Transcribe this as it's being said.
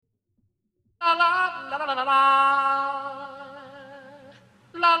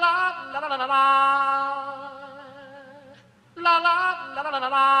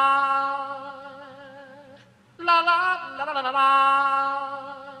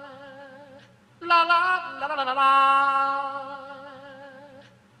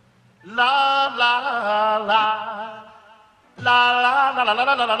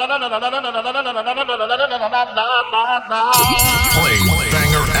Playing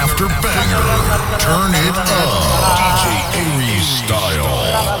banger after banger. Turn it up. DJ Ari'S style.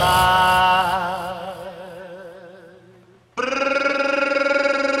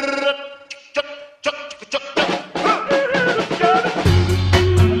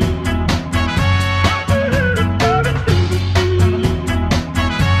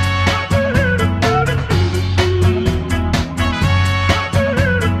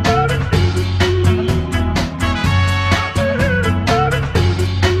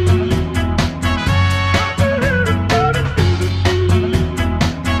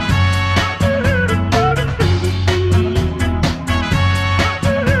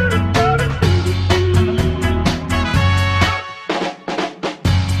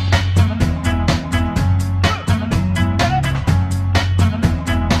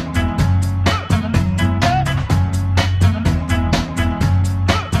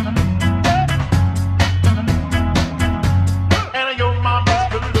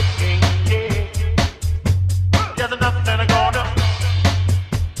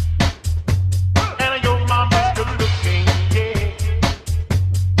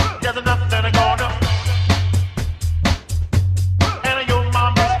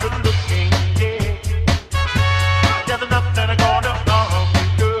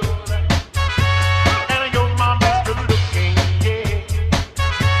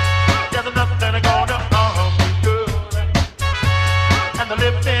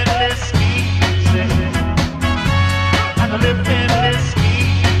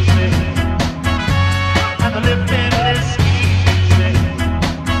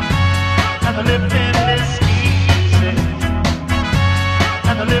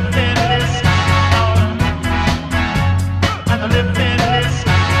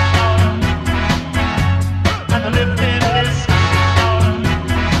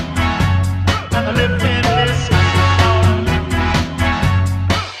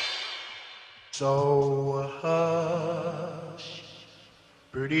 So hush,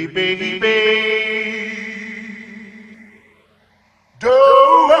 pretty baby,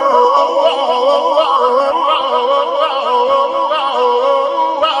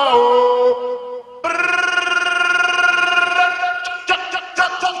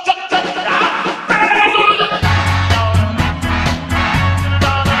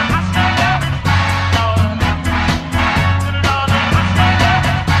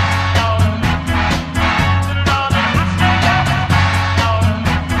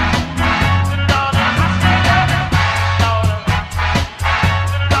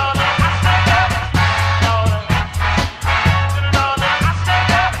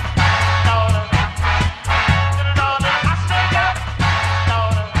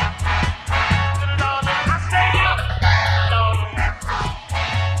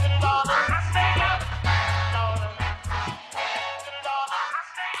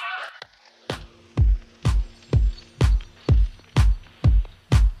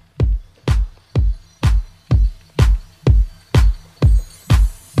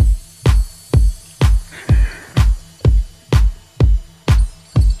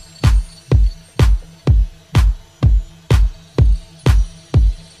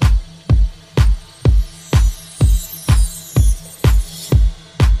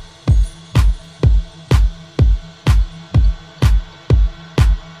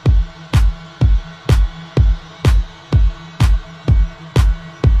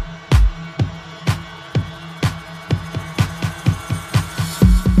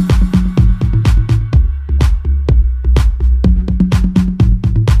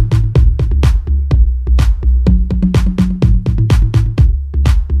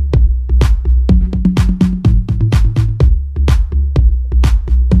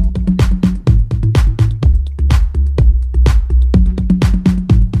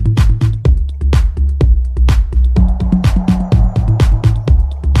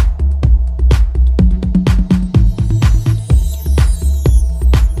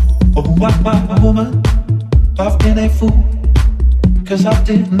 woman, I've been a fool, 'cause I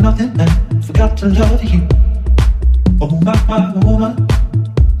did nothing and forgot to love you. Oh my woman,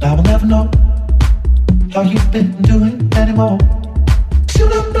 I will never know how you've been doing anymore. Still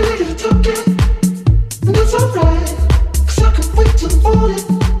not ready to talk it, and that's alright, 'cause I can't wait till the morning,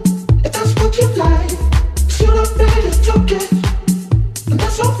 if that's what you like. Still not ready to talk it, and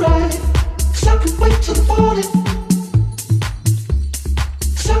that's alright,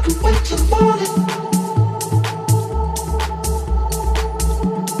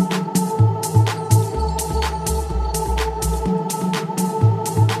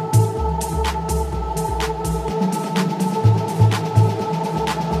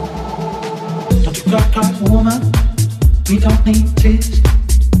 need tears.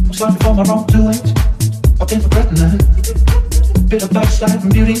 I'm sorry for my wrongdoings. I've been regretting that. Bit of backside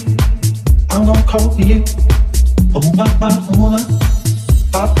and beauty. I'm gonna call you. Oh my woman.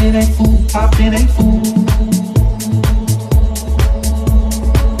 I've been a fool. I've been a fool.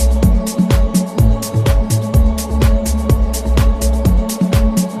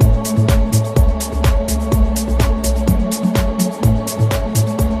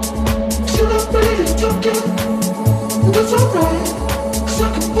 That's alright, 'cause I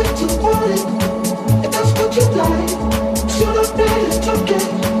can wait till the morning. If that's what you like, should I be talking?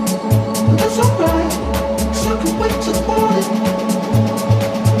 That's alright, 'cause I can wait till the morning.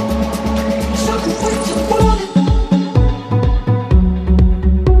 'Cause I can wait till the morning.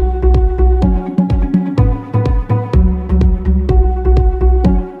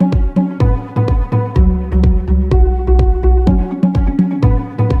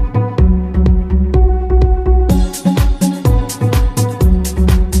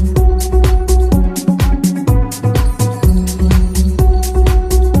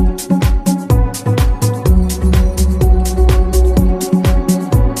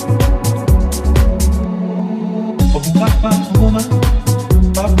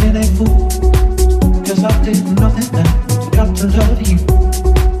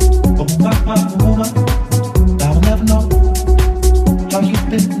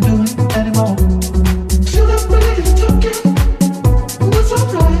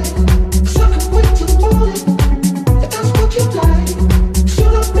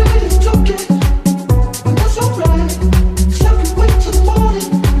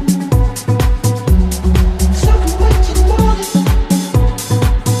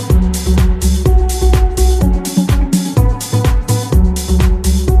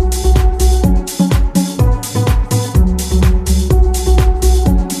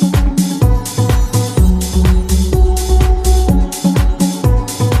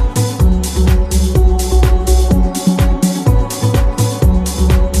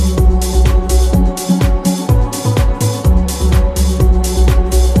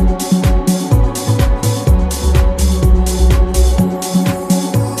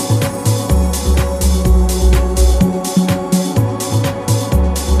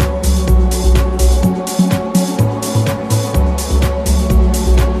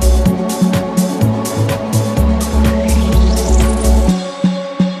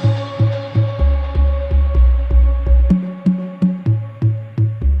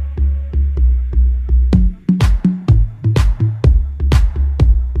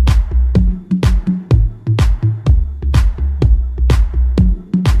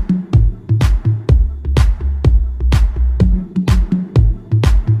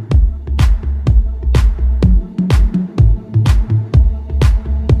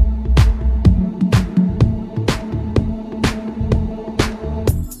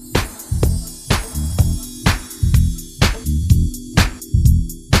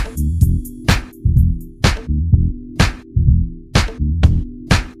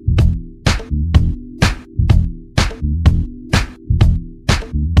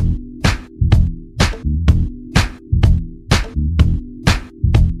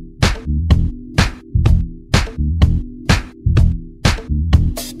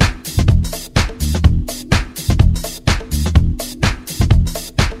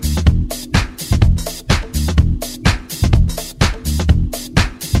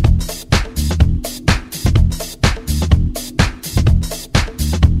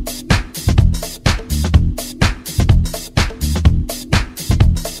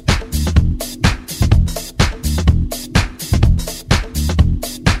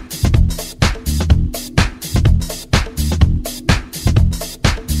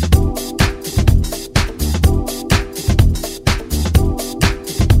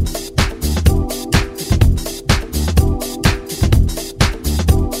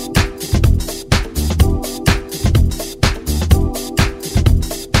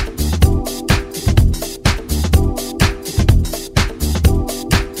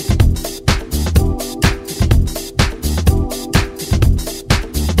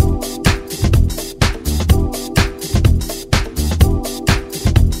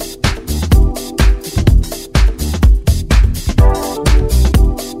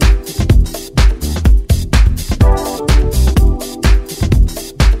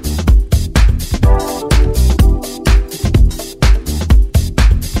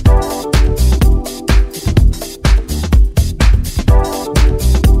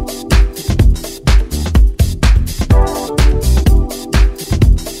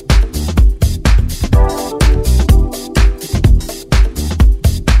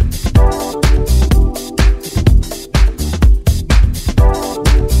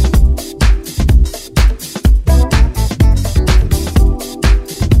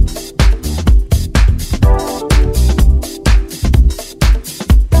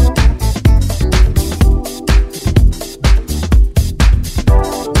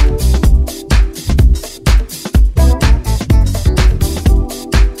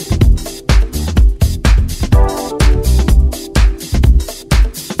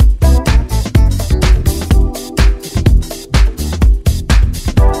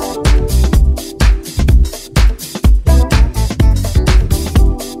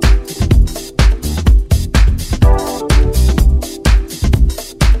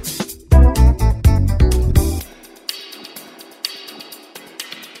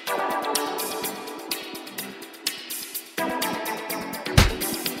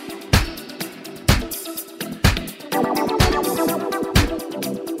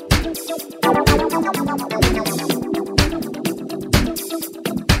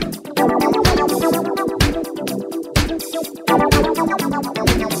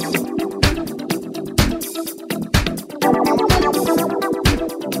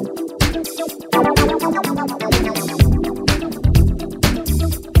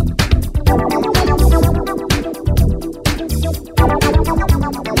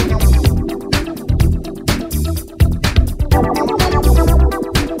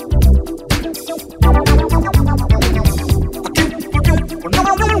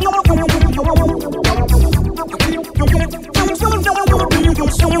 amor,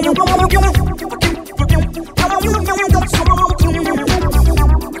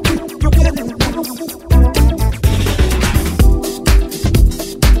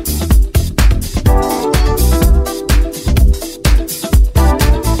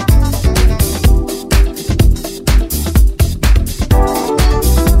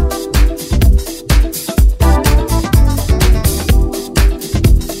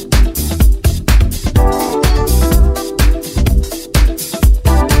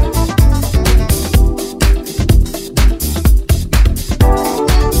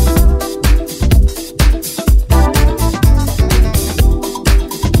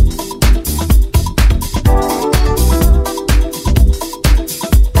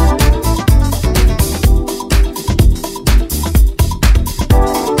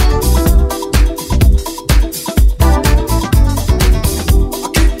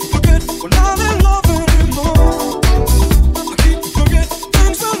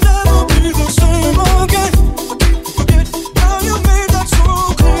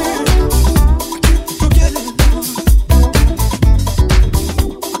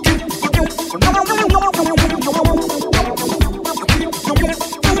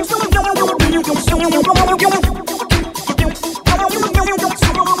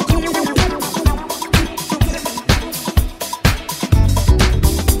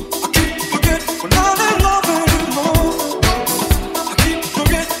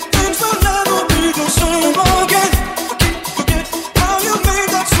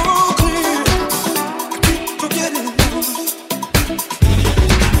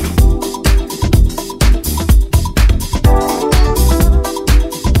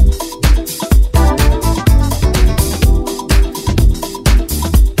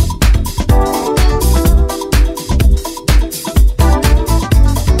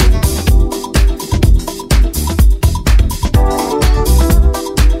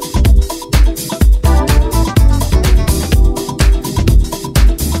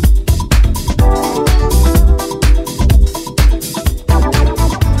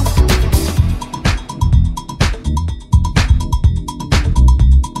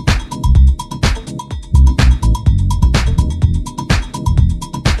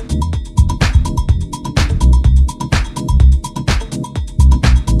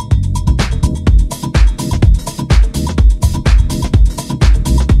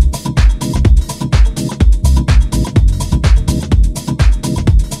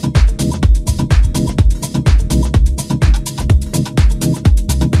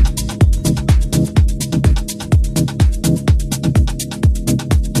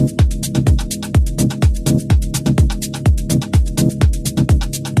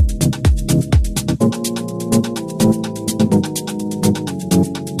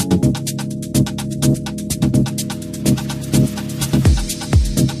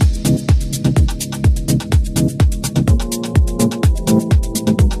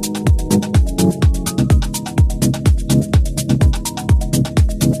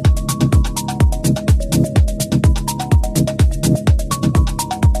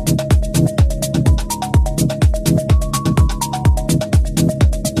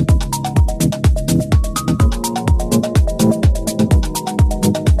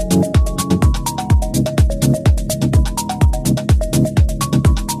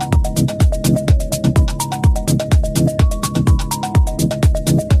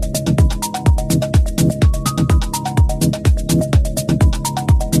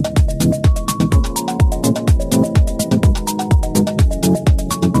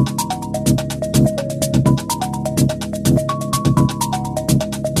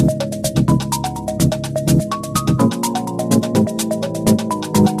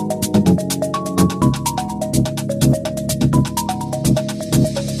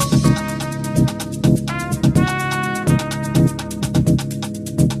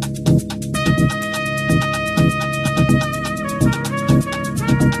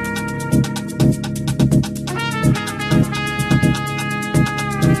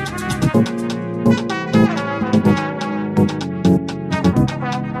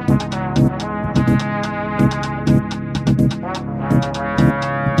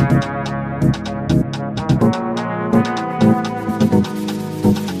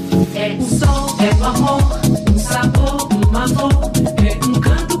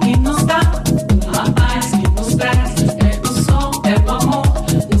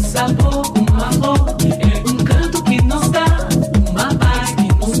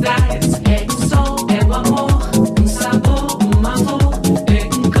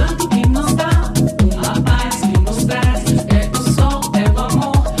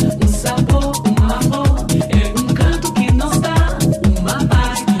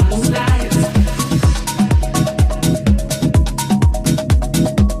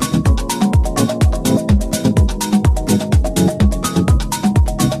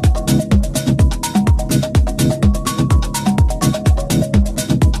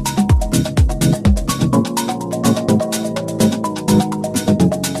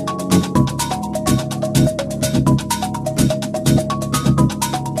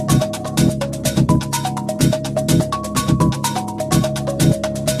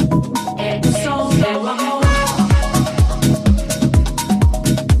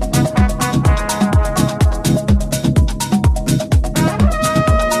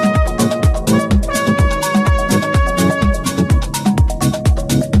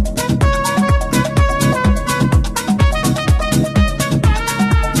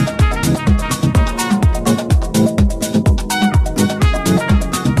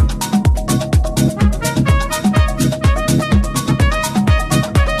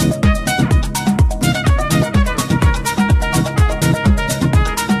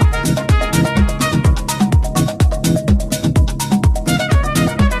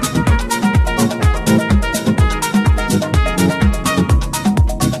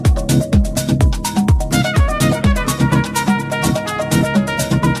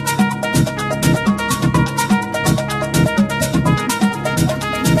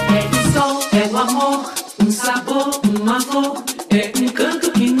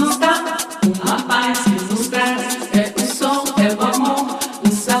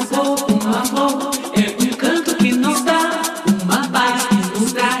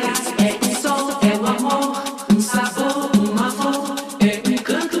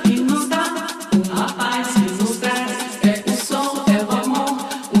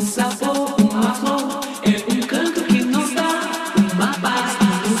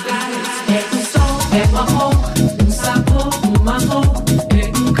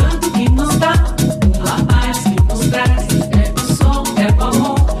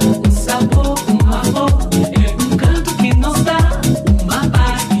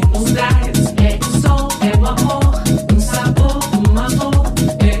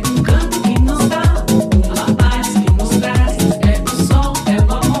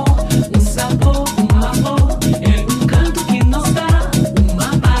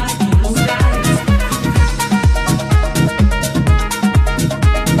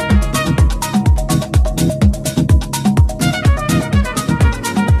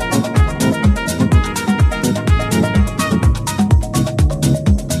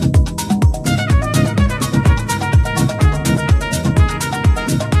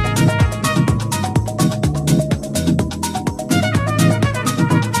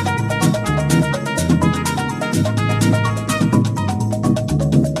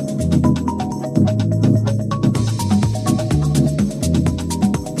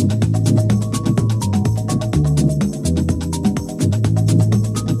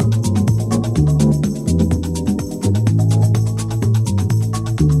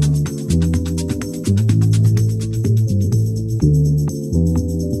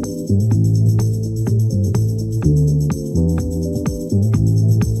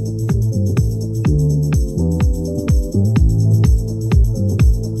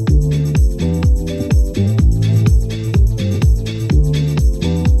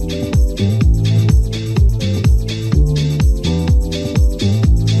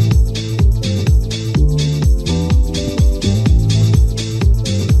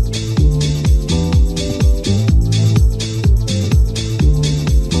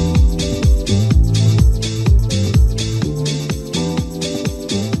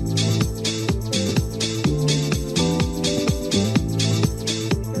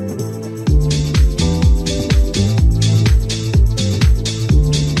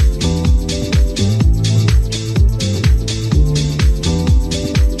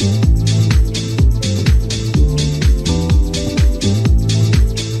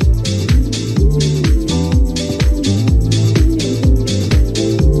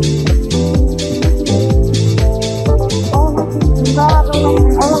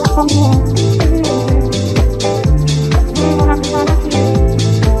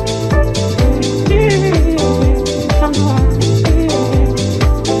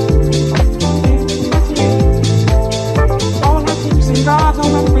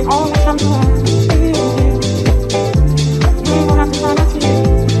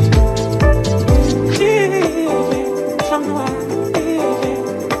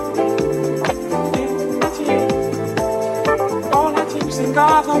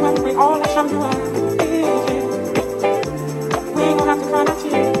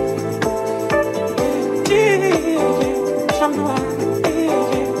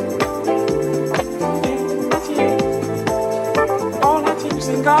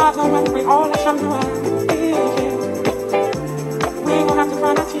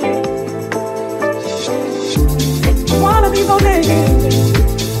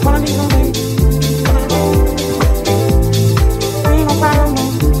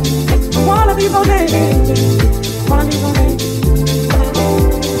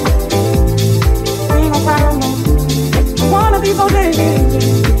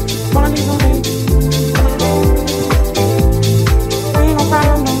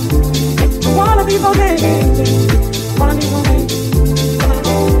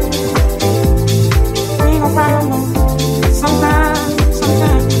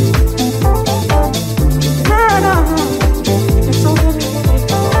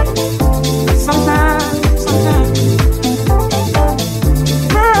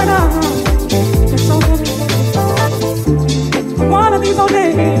 One of these old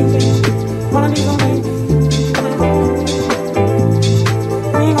days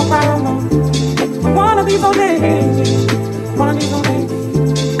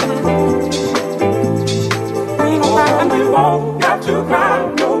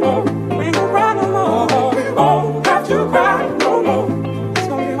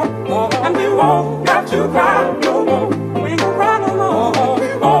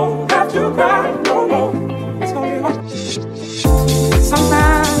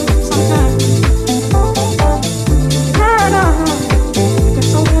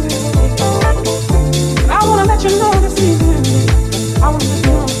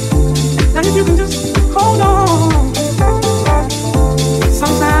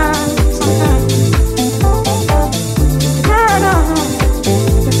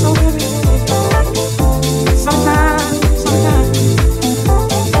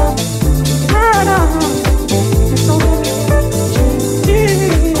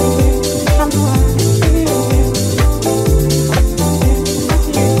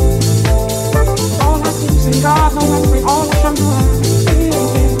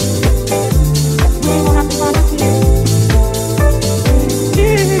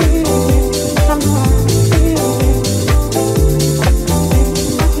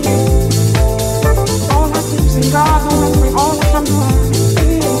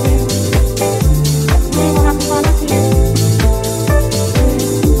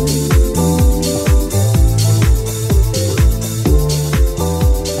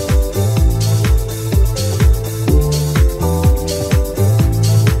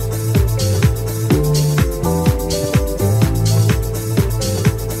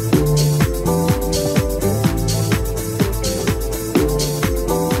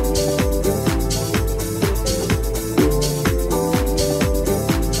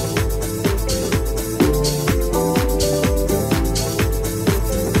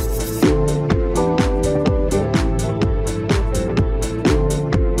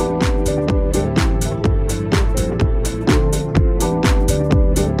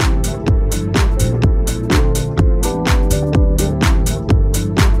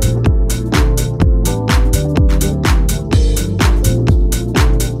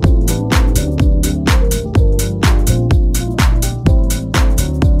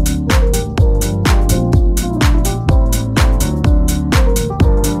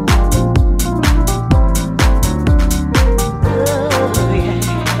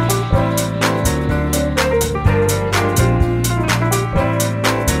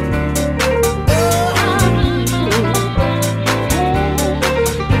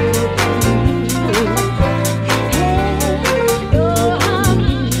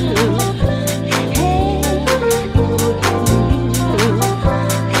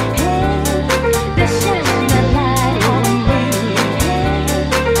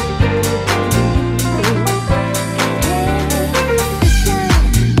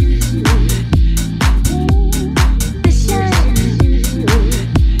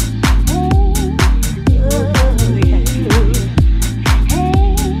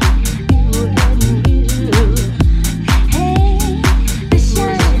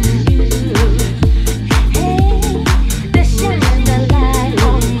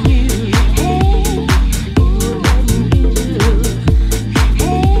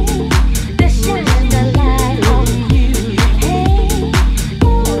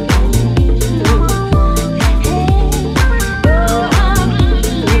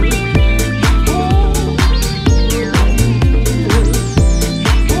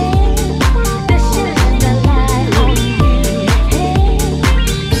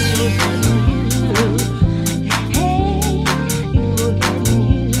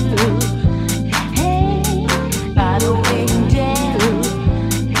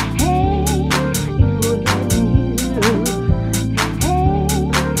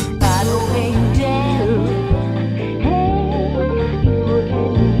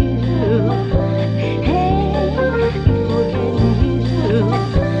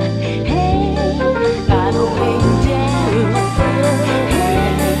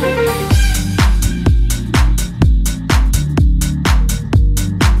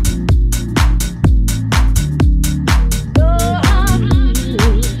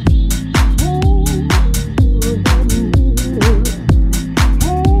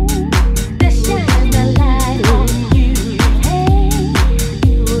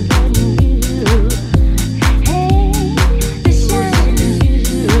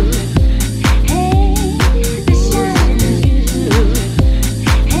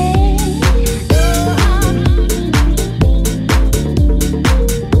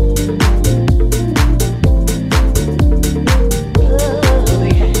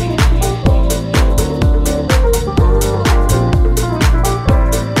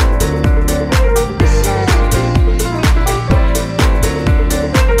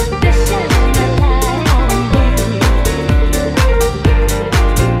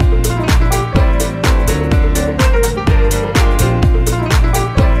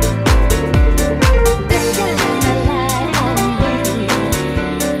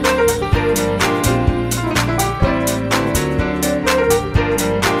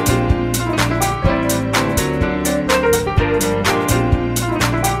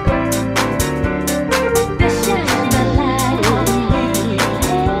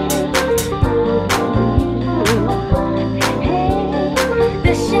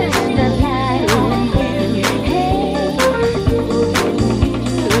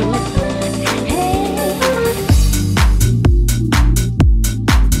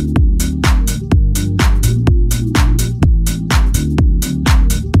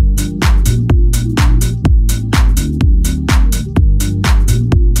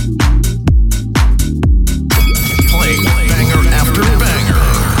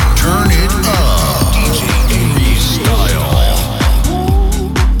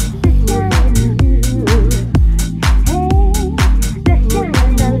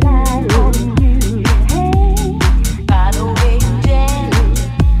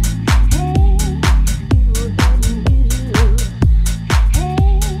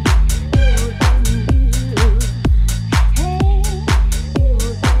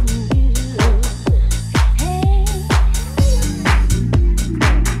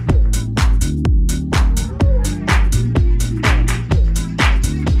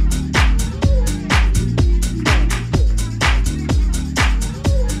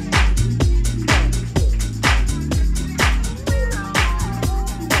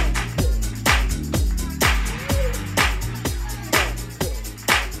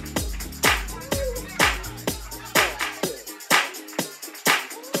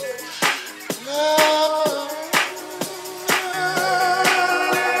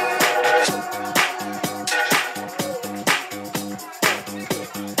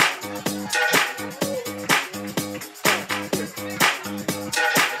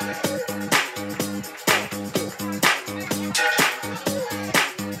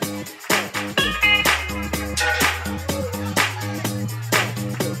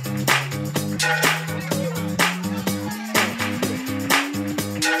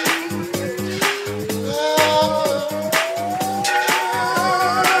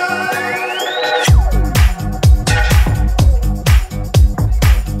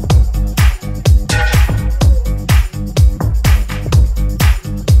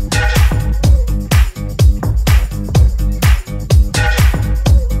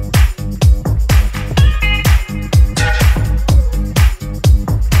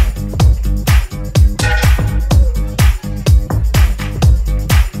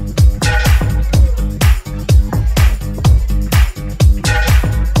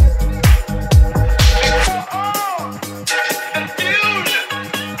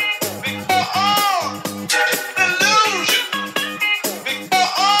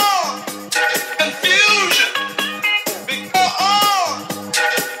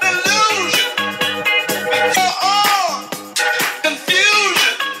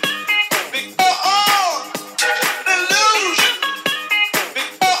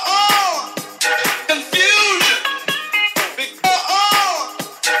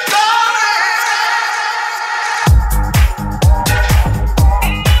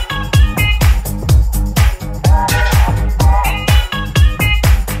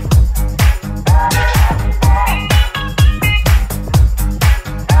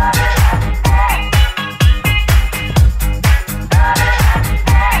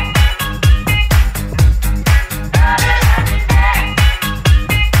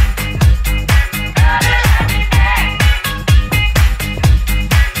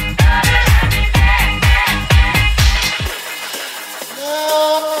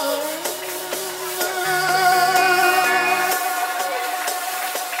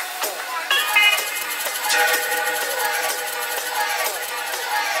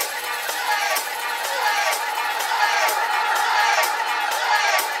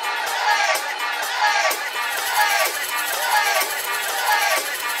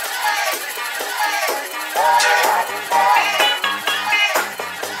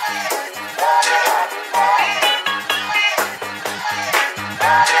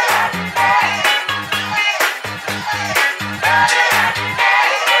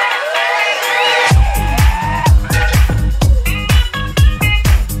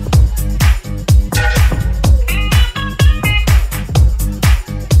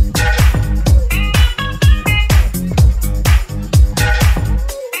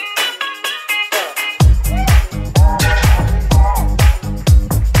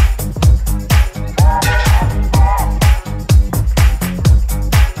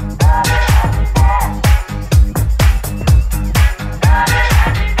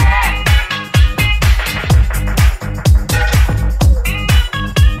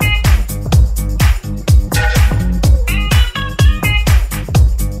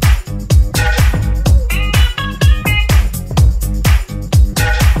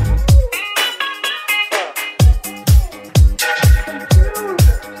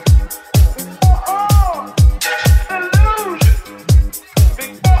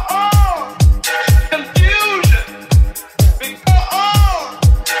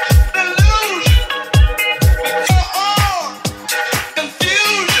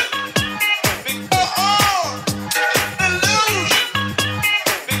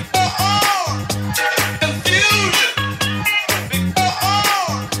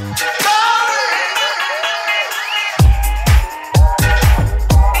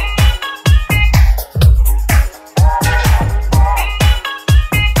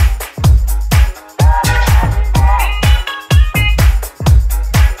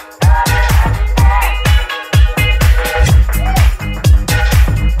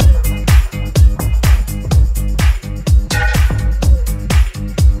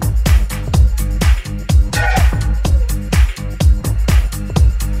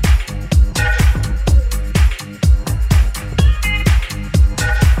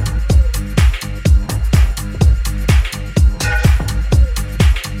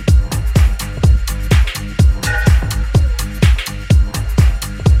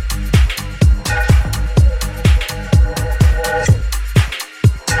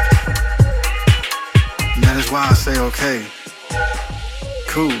is why I say okay.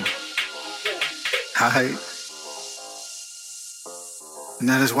 Cool. Alright. And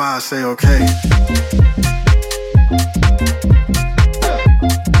that is why I say okay.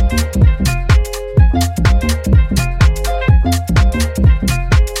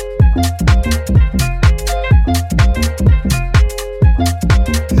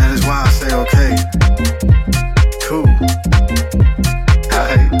 And that is why I say okay. Cool.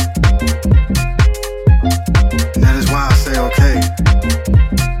 Alright. And that is why I say okay.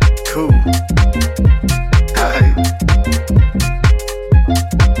 Cool. Alright.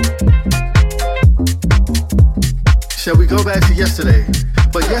 Shall we go back to yesterday?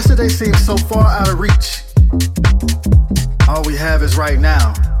 But yesterday seems so far out of reach. All we have is right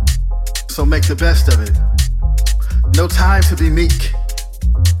now, so make the best of it. No time to be meek.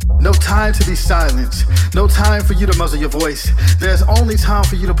 No time to be silent. No time for you to muzzle your voice. There's only time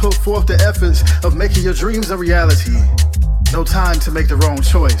for you to put forth the efforts of making your dreams a reality. No time to make the wrong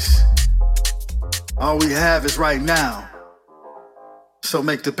choice. All we have is right now, so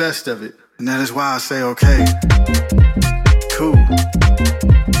make the best of it. And that is why I say okay. Cool.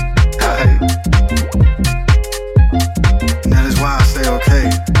 Alright. And that is why I say okay.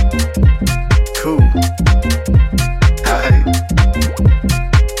 Cool. Alright.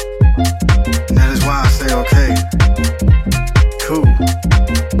 And that is why I say okay. Cool.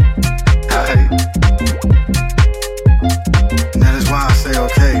 Alright. And that is why I say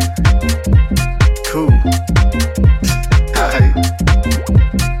okay. Cool. Alright.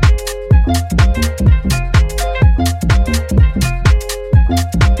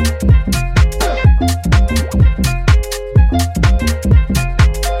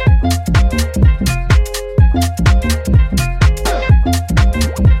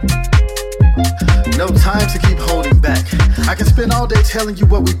 No time to keep holding back. I can spend all day telling you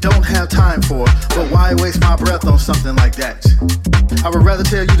what we don't have time for, but why waste my breath on something like that? I would rather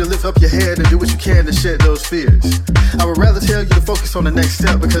tell you to lift up your head and do what you can to shed those fears. I would rather tell you to focus on the next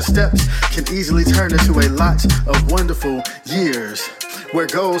step, because steps can easily turn into a lot of wonderful years, where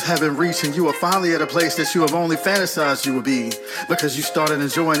goals have been reached and you are finally at a place that you have only fantasized you would be, because you started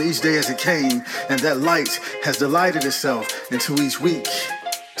enjoying each day as it came, and that light has delighted itself into each week.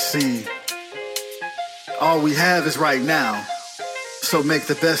 See, all we have is right now, so make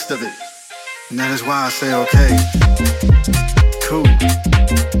the best of it. And that is why I say okay. Cool.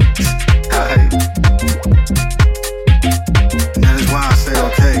 Alright. And that is why I say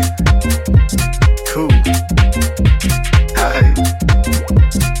okay. Cool. Alright.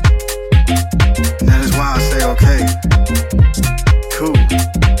 And that is why I say okay. Cool.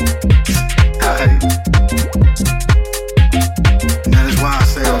 Alright. And that is why I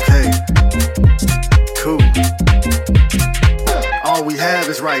say okay. Cool. All we have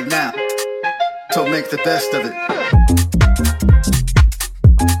is right now, so make the best of it.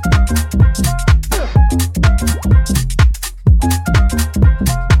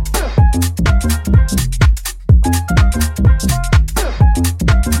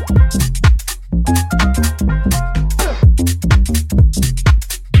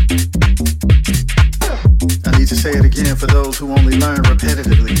 I need to say it again for those who only learn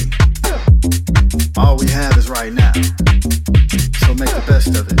repetitively. All we have is right now, so make the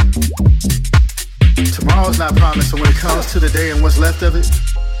best of it. Tomorrow's not promised, so when it comes to the day and what's left of it,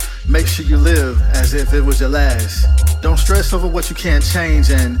 make sure you live as if it was your last. Don't stress over what you can't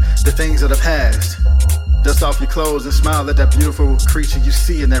change and the things of the past. Dust off your clothes and smile at that beautiful creature you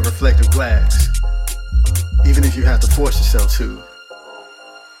see in that reflective glass, even if you have to force yourself to.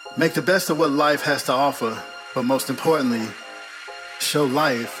 Make the best of what life has to offer, but most importantly, show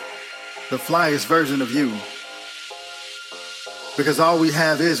life the flyest version of you, because all we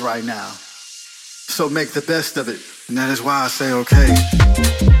have is right now, so make the best of it. And that is why I say okay.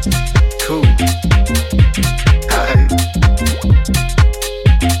 Cool. Alright.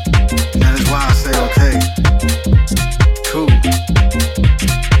 And that is why I say okay. Cool.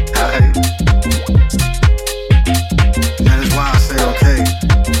 Alright. And that is why I say okay.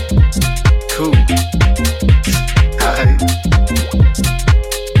 Cool. Alright.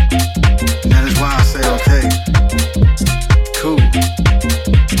 And that is why I say okay. Cool.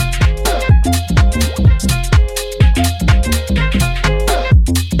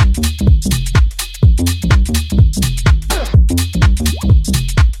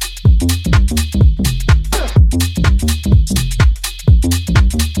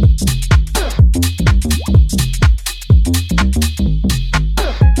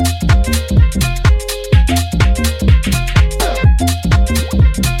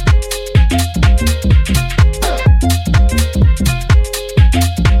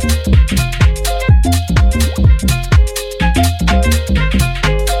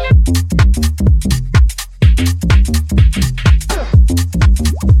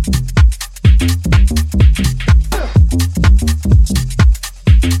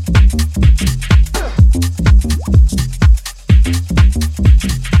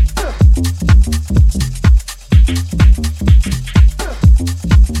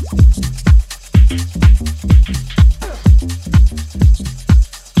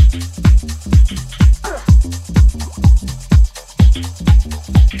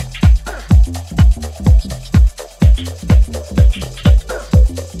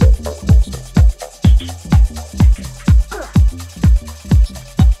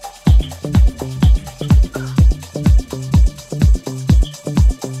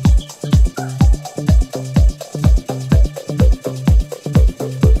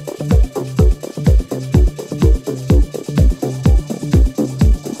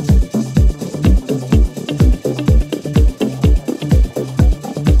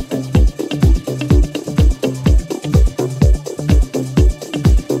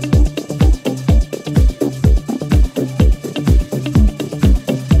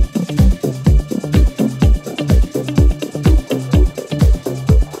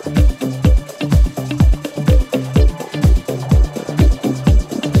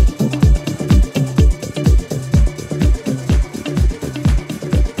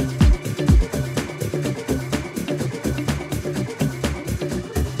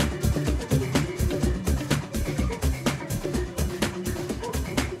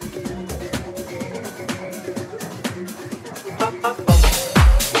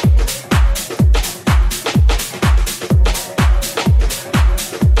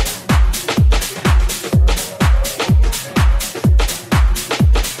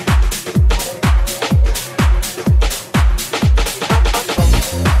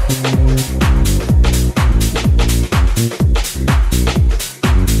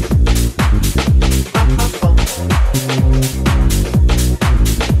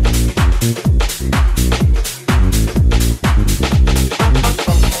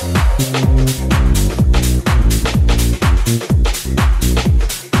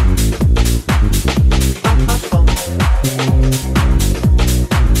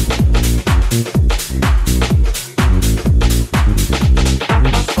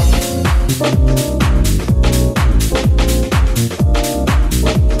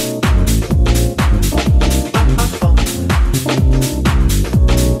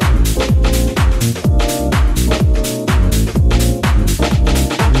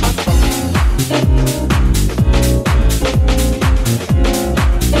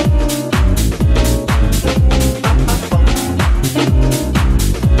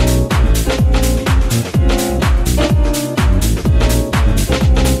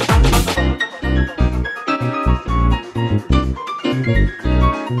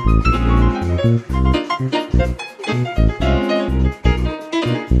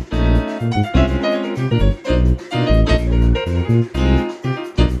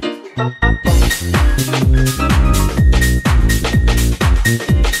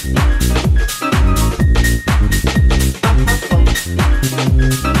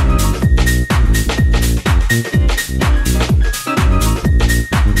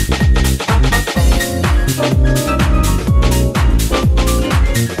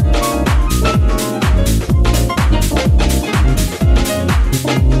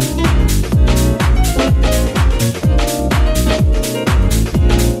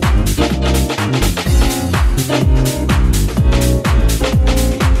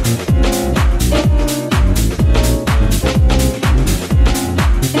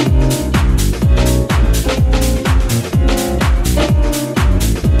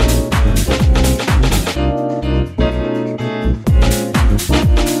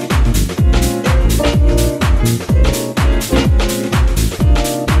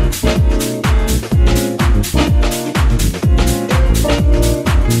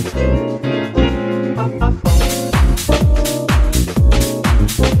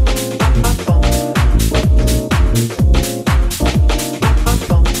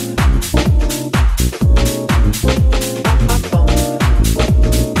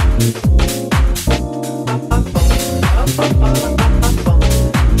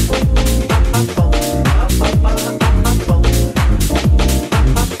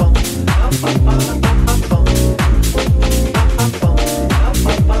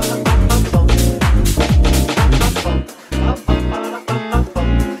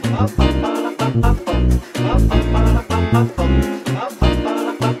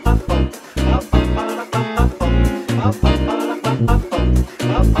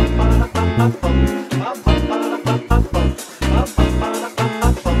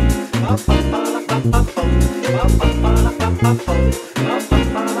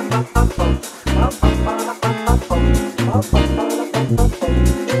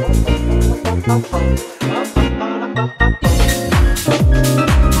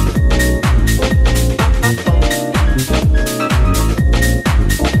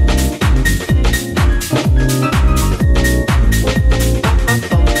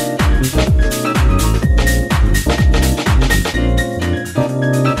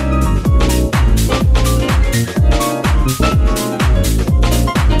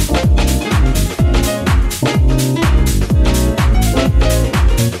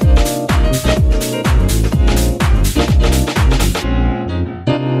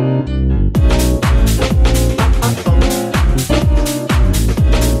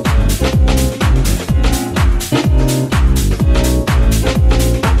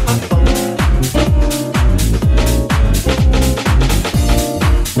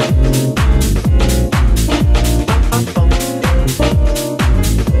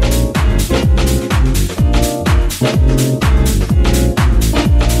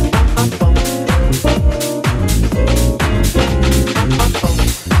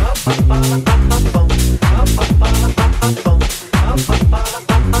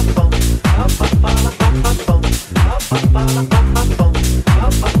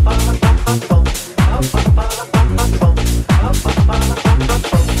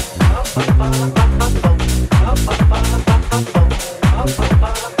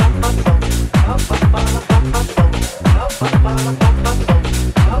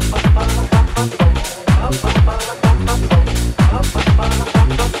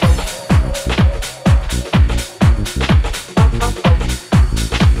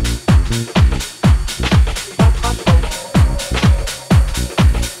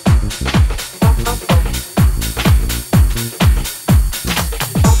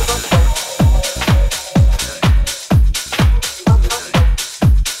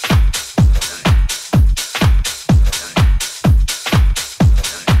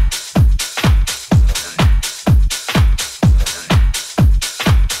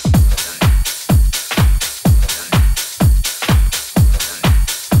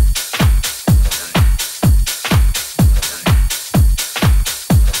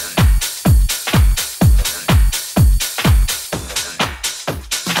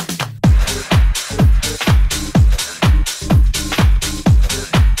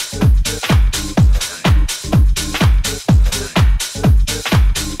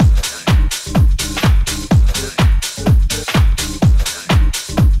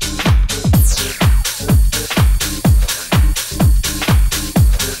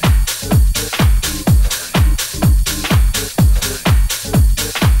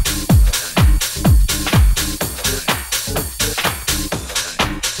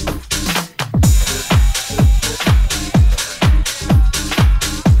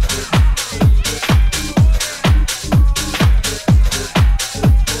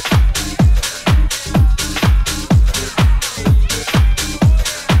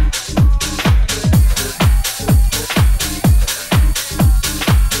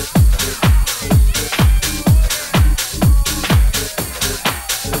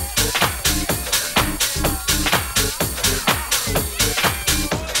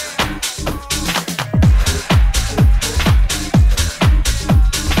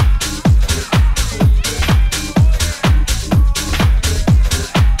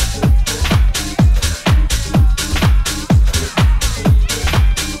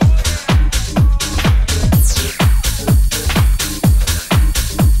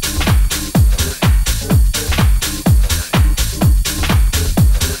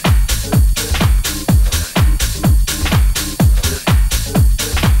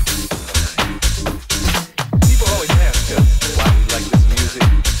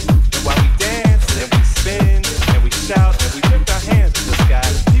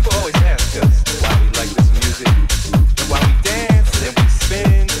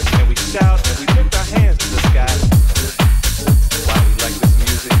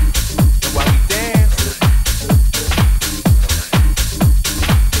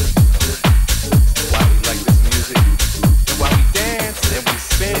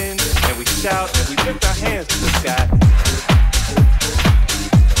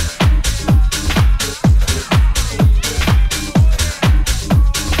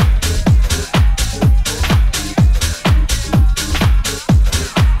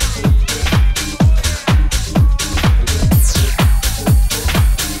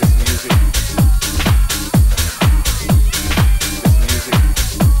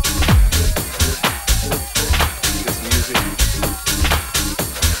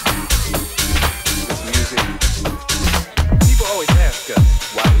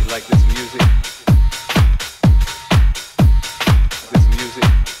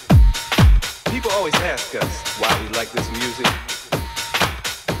 always ask us why we like this music.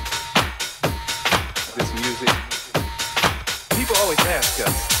 This music. People always ask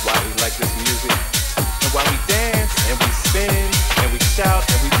us why we like this music. And why we dance and we spin and we shout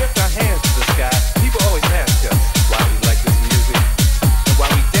and we lift our hands to the sky. People always ask us why we like this music. And why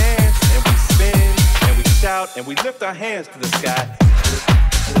we dance and we spin and we shout and we lift our hands to the sky.